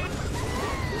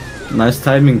 Nice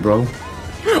timing, bro.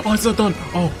 Oh, it's not done!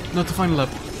 Oh, not the final lap.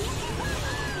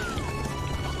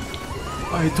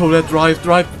 I told that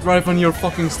drive on your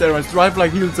fucking steroids. Drive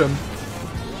like Hilton.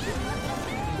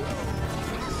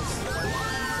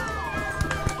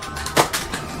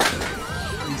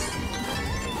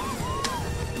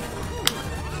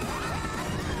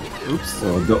 Oops.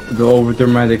 Oh, the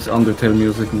overdramatics Undertale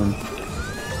music, man.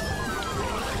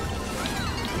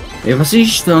 Hey, was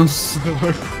ist das?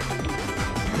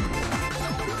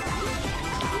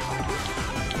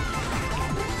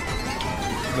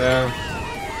 Yeah.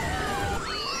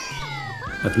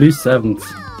 At least 7th.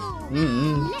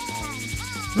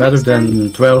 Better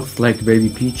than 12th like Baby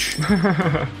Peach.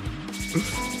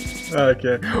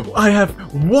 Okay. I have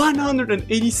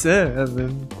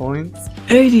 187 points.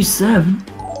 87?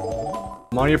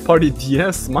 Mario Party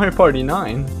DS, Mario Party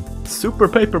 9, Super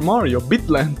Paper Mario,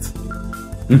 Bitland.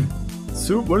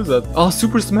 What is that? Oh,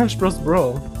 Super Smash Bros.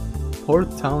 Brawl. Port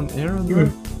Town Era?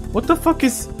 What the fuck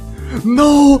is...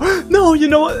 No! No, you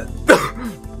know what?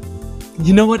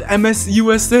 You know what MS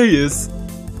USA is?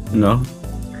 No.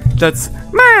 That's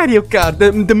Mario Kart,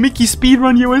 the Mickey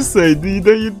Speedrun USA,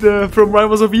 the from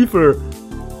Rivals of Ether.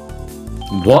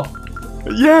 What?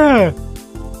 Yeah!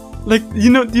 Like,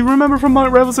 you know, do you remember from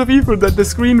Rivals of Ether that the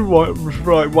screen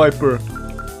wiper?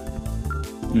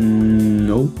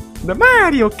 No. The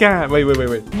Mario Kart! Wait.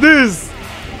 This!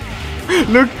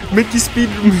 Look, Mickey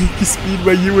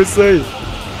Speedway USA.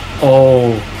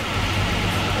 Oh.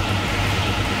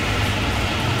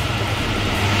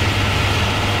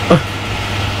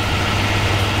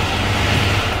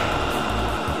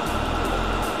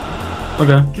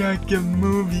 Okay. Gaga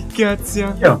movie cats,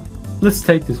 yeah. Yeah, let's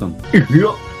take this one.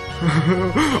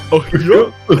 Oh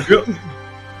yeah?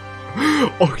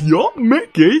 Oh yeah,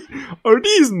 Mickey? Are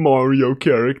these Mario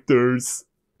characters?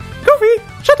 Goofy,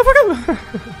 shut the fuck up!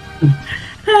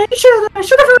 I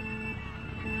should have.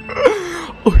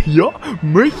 Oh yeah,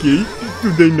 Mickey,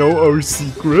 do they know our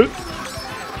secret?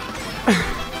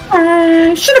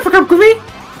 Shut the fuck up, Goofy.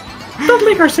 Don't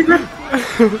leak our secret.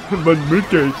 But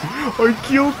Mickey, I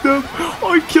killed them.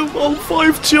 I killed all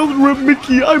 5 children,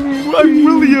 Mickey. I'm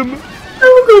William.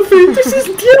 No, Goofy, this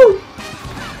isn't you.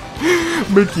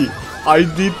 Mickey, I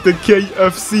did the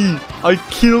KFC. I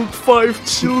killed 5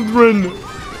 children.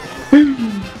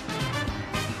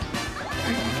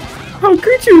 How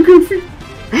could you, Goofy?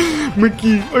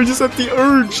 Mickey, I just had the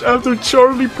urge after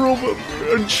Charlie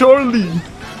Charlie.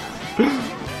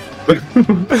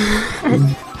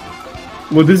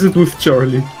 What is it with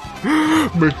Charlie?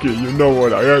 Mickey, you know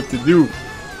what I had to do.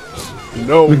 You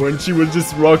know, when she was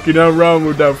just rocking around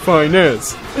with that fine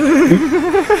ass.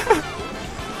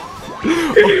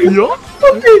 Yeah?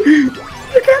 Okay, you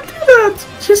can't do that.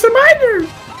 She's a minor.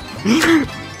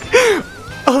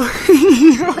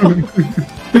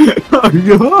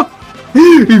 Yeah?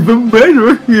 Even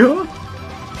better, yeah?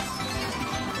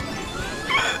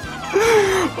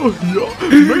 Oh yeah,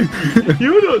 Mickey,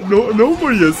 you don't know,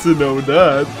 nobody has to know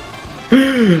that.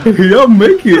 Yeah,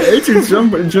 Mickey, age is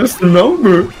just a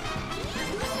number.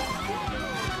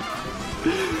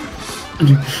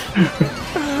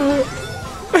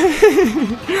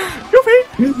 Goofy,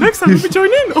 next time we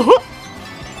join in.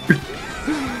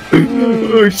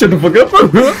 Oh, shut the fuck up.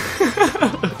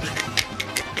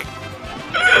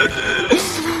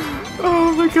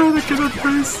 Oh my god, I cannot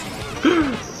face.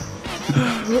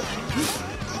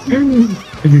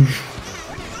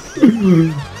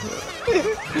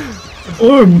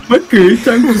 Oh, Mickey,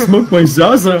 time to smoke my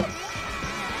Zaza.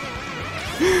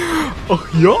 Oh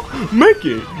yeah,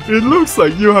 Mickey, it looks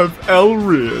like you have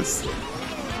rizz.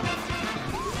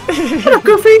 Hello,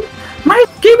 Goofy. My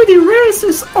skibidi rizz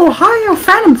is Ohio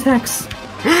Phantom Tax.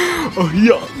 Oh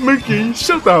yeah, Mickey,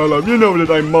 shut the hell up. You know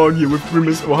that I mug you with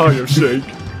Grimace Ohio Shake.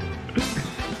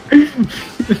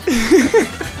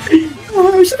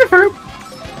 Oh, shut the fuck up.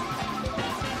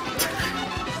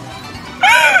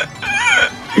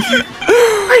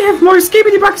 I have more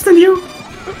skibidi bucks than you.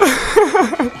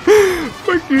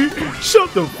 Mickey,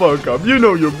 shut the fuck up. You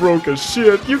know you're broke as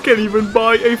shit. You can't even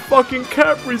buy a fucking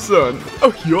Capri Sun.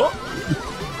 Oh yeah?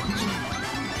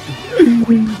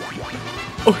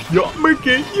 Oh yeah,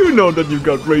 Mickey, you know that you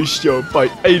got ratioed by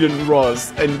Aiden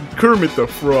Ross and Kermit the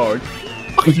Frog.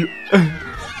 Oh, you...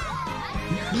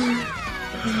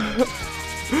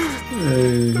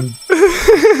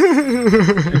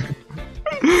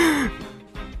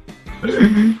 I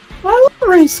love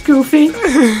race, Goofy.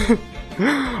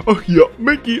 Oh yeah,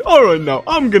 Mickey, alright now,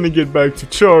 I'm gonna get back to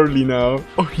Charlie now.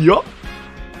 Oh yeah?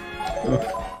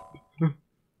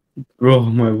 Oh,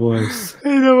 my voice.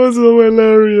 Hey, that was so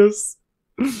hilarious.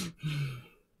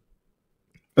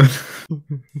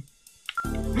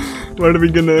 Where do we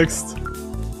go next?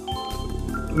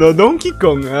 No, Donkey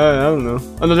Kong, I don't know.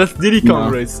 Oh no, that's Diddy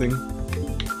Kong Racing.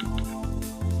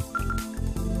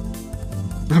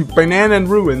 Banana and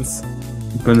Ruins.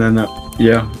 Banana,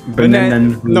 yeah.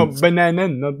 Banana. No, banana,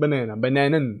 not banana.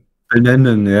 Banana.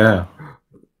 Banana, yeah.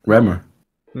 Grammar.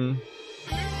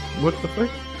 What the fuck?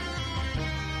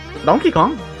 Donkey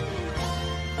Kong?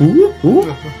 Who?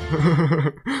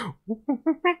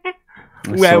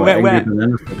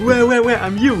 Where?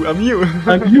 I'm you. I'm you.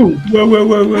 Where?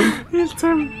 It's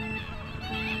time.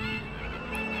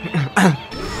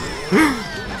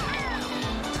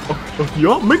 Oh,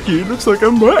 yeah, Mickey, looks like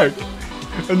I'm back.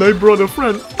 And I brought a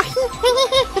friend.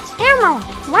 It's Elmo.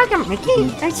 Welcome,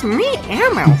 Mickey. It's me,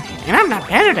 Elmo. And I'm not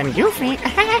better than Goofy.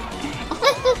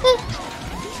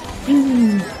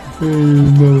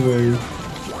 No way.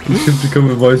 You should become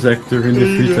a voice actor in your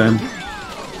free time.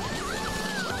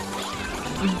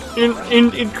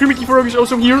 And Kermit the Frog is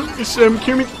also here. Is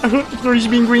Kermit he's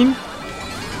being green?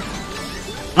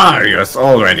 Mario's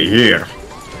already here.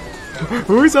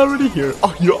 Who is already here?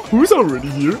 Oh yeah, who's already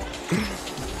here?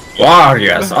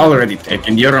 Wario's already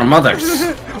taken your mothers.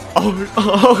 Oh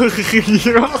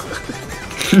yeah.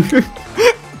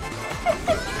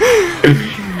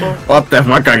 What the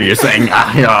fuck are you saying?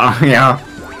 Yeah.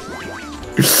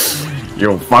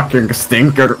 You fucking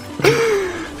stinker.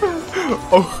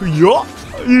 Oh yeah?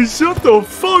 You shut the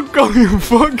fuck up, you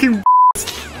fucking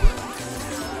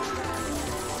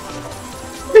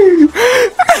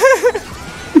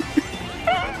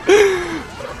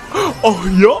Oh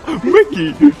yeah?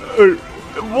 Mickey!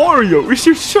 Wario, if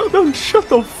you shut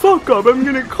the fuck up, I'm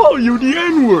gonna call you the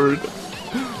N-word!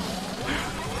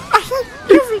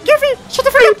 Goofy, shut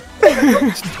the fuck up.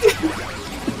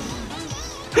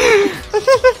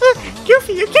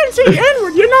 Goofy, you can't say the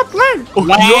N-word, you're not blind. Oh,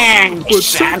 yeah,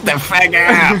 Shut the fuck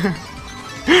up.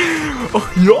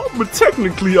 Oh yeah, but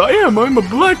technically I am. I'm a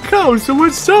black cow, so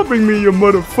what's stopping me, you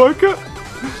motherfucker?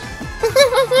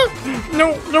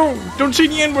 No, don't say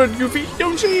the N-word, Goofy.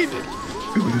 Don't say it.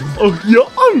 Oh yeah,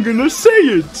 I'm gonna say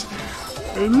it.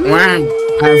 Wow,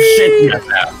 I'm shitting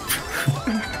myself.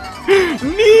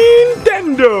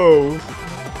 Nintendo.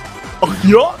 Oh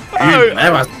yeah.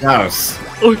 That was close.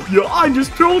 Oh yeah, I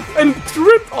just trolled and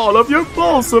ripped all of your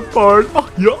balls apart. Oh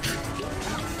yeah.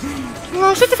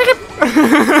 Oh, shut the fuck up.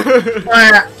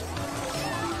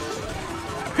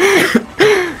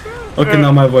 Okay,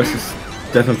 now my voice is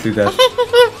definitely dead.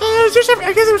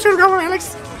 I guess we should go,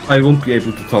 Alex. I won't be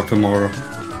able to talk tomorrow.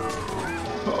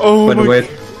 Oh By the my way,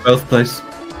 12th place.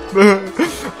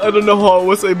 I don't know how I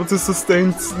was able to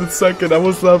sustain the second. I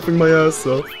was laughing my ass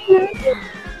off.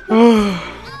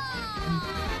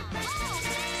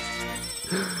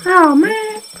 Oh,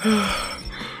 man.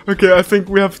 Okay, I think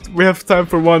we have time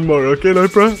for one more. Okay,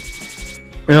 Lopra?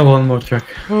 Yeah, one more track.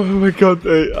 Oh my god,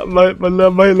 hey, I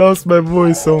lost my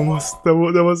voice almost. That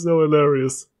was so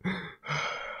hilarious.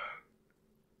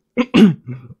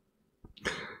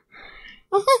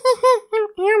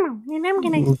 And I'm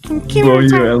gonna kill Bro, your your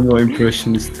entire... Elmo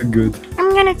impression is too good.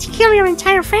 I'm gonna kill your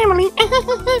entire family.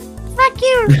 Fuck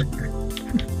you.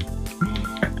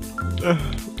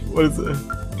 What is it?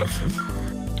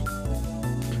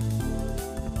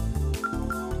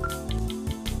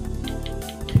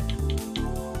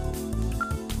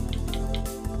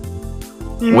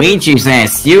 Which is a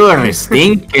sewer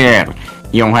stinker.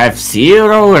 You have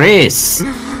 0 rizz.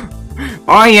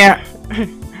 Oh yeah.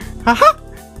 Haha!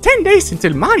 10 days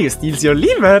until Mario steals your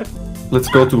liver. Let's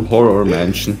go to Horror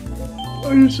Mansion.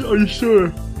 Are you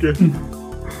sure? Okay.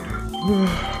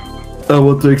 I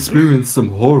want to experience some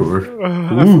horror.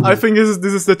 I think this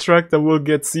is the track that will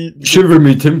get Shiver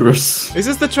me timbers. Is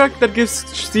this the track that gives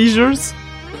seizures?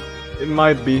 It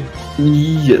might be.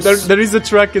 Yes. There is a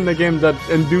track in the game that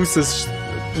induces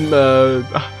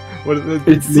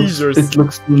seizures. It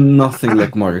looks nothing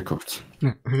like Mario Kart.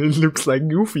 It looks like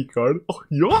Goofy Kart. Oh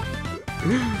yeah.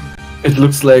 It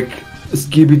looks like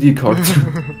Skibidi Kart.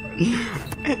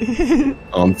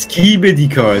 On Skibidi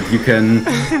Kart, you can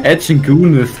edge and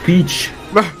goon with Peach.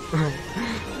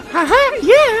 Haha,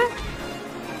 yeah.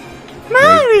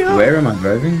 Mario. Where am I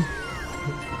driving?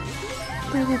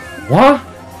 What?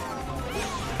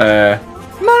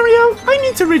 Mario, I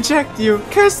need to reject you,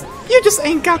 cause you just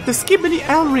ain't got the skibidi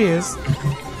rizz.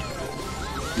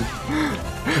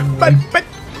 but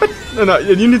no,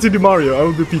 you need to do Mario. I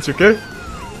will do Peach, okay?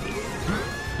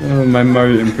 My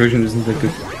Mario impression isn't that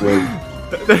good. Well,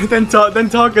 then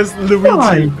talk as Luigi.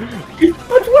 why?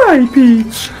 But why,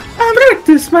 Peach?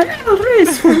 Practice my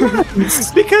rizz for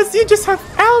months. Because you just have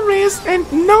rizz and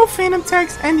no phantom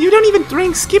text, and you don't even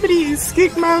drink skibidi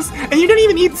skigmas, and you don't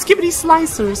even eat skibidi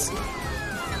slicers.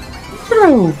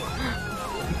 Bro,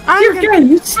 your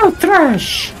game is so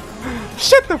trash.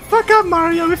 Shut the fuck up,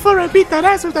 Mario, before I beat that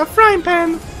ass with a frying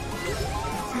pan.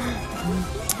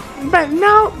 But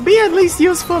now, be at least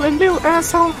useful and little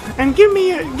asshole, and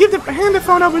hand the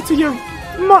phone over to your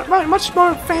much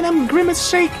more phantom grimace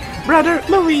shake brother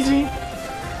Luigi.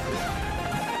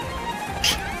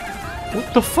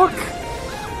 What the fuck?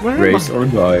 Where Race am or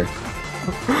die.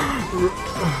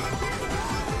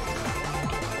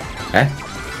 Eh?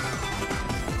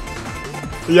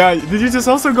 Yeah, did you just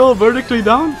also go vertically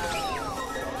down?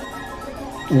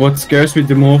 What scares me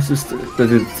the most is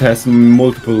that it has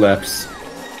multiple laps.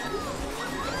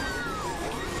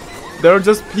 There are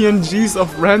just PNGs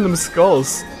of random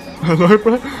skulls. I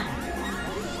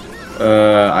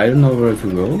don't know where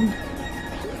to go.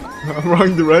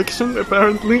 Wrong direction,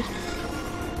 apparently.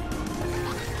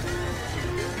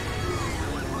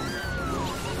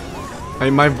 Hey,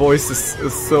 my voice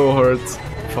is so hurt.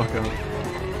 Fuck up.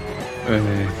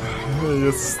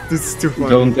 Yes, this is too funny.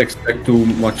 Don't expect too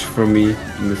much from me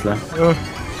in this lap.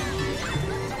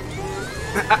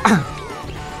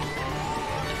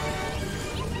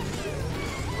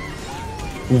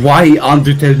 Why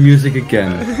Undertale music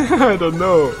again? I don't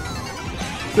know.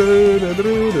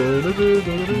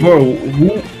 Bro,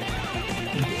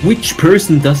 which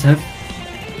person does have...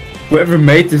 Whoever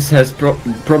made this has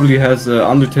probably has a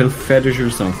Undertale fetish or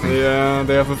something. Yeah,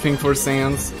 they have a thing for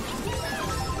sands.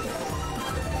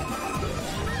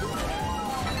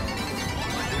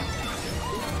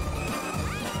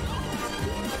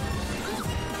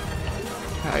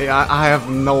 I have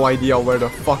no idea where the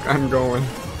fuck I'm going.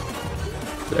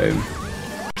 Same.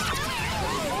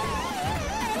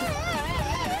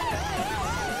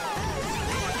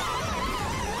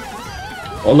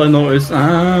 All I know is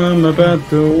I'm about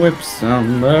to whip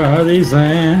somebody's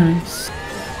ass.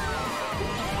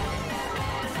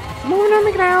 Muna,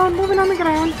 make ground, moving on the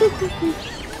ground.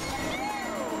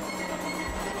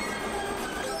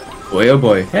 Boy, oh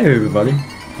boy. Hey everybody.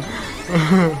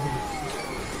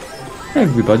 Hey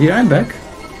everybody, I'm back.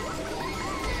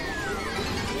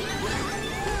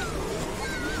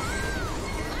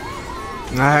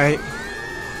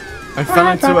 I fell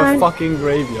into a fucking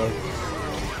graveyard.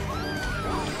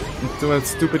 Into a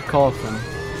stupid coffin.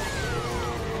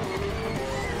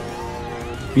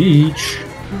 Beach.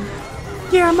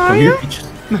 Yeah, Oh, Mario? here, beach.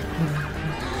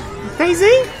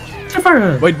 Daisy?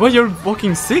 Wait, what? You're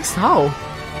walking 6? How?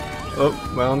 Oh,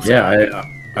 well, I'm sorry. Yeah,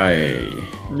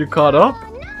 You caught up?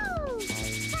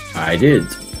 I did.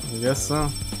 I guess so.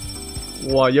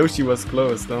 Wow, Yoshi was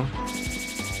close though.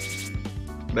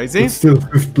 Daisy? It's still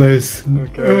 5th place.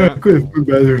 Okay. Could have been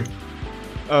better.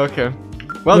 Okay.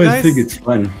 Well, But guys. I think it's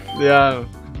fun. Yeah,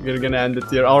 we're gonna end it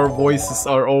here. Our voices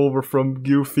are over from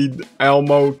Goofy,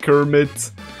 Elmo,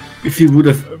 Kermit. If we would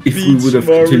have continued,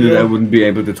 Mario. I wouldn't be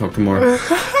able to talk tomorrow.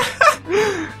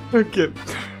 Okay.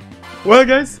 Well,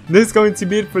 guys, this is going to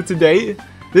be it for today.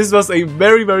 This was a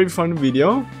very fun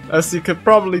video, as you could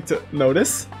probably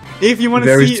notice. If you want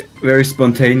to see, very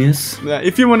spontaneous.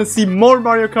 if you want to see more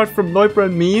Mario Kart from Loiper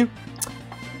and me,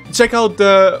 check out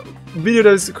the video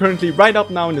that is currently right up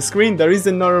now on the screen. There is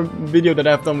another video that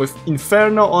I've done with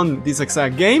Inferno on this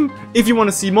exact game. If you want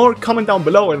to see more, comment down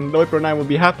below, and Loiper and I will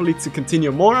be happily to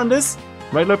continue more on this.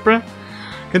 Right, Loiper?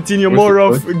 Continue more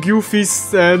of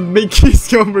Goofy's and Mickey's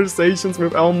conversations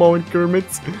with Elmo and Kermit.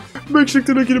 Make sure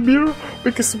to look in the mirror,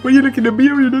 because when you look in the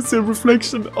mirror, you don't see a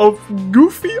reflection of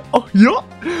Goofy. Oh yeah,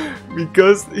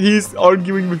 because he's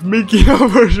arguing with Mickey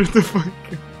over the fuck.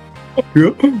 Oh,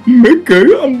 yeah.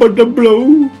 Mickey, I'm about to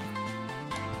blow.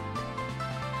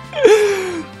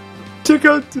 Check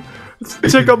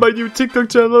out my new TikTok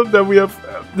channel that we have,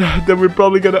 that we're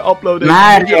probably gonna upload.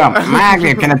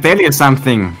 Mario, can I tell you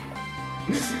something?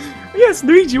 Yes,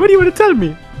 Luigi, what do you want to tell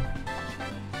me?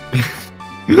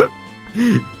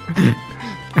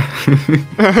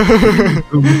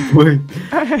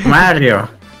 Mario,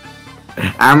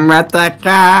 I'm at the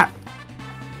car.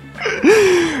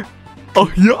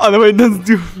 Oh yeah, no, wait, that's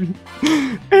Goofy.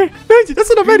 Hey, Luigi, that's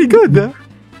not very good, huh?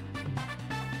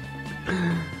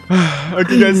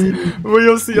 Okay, guys,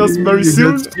 we'll see us very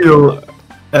soon. That's your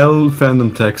L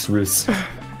fandom tax risk.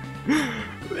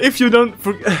 If you don't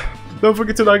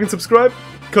forget to like and subscribe,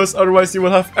 because otherwise you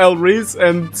will have L rizz,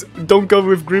 and don't go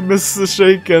with Grimace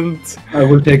Shake, and I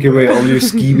will take away all your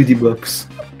skibidi bucks.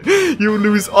 you will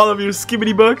lose all of your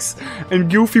skibidi bucks,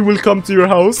 and Goofy will come to your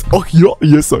house. Oh yeah,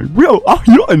 yes I will. Oh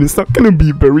yeah, and it's not gonna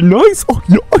be very nice. Oh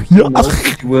yeah, oh yeah. No,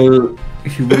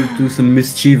 he will do some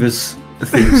mischievous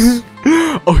things.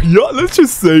 Oh yeah, let's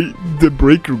just say the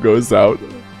breaker goes out.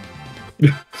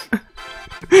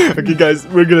 Okay guys,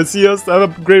 we're gonna see us. Have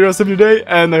a great rest of your day,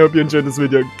 and I hope you enjoyed this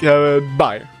video.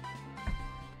 Bye.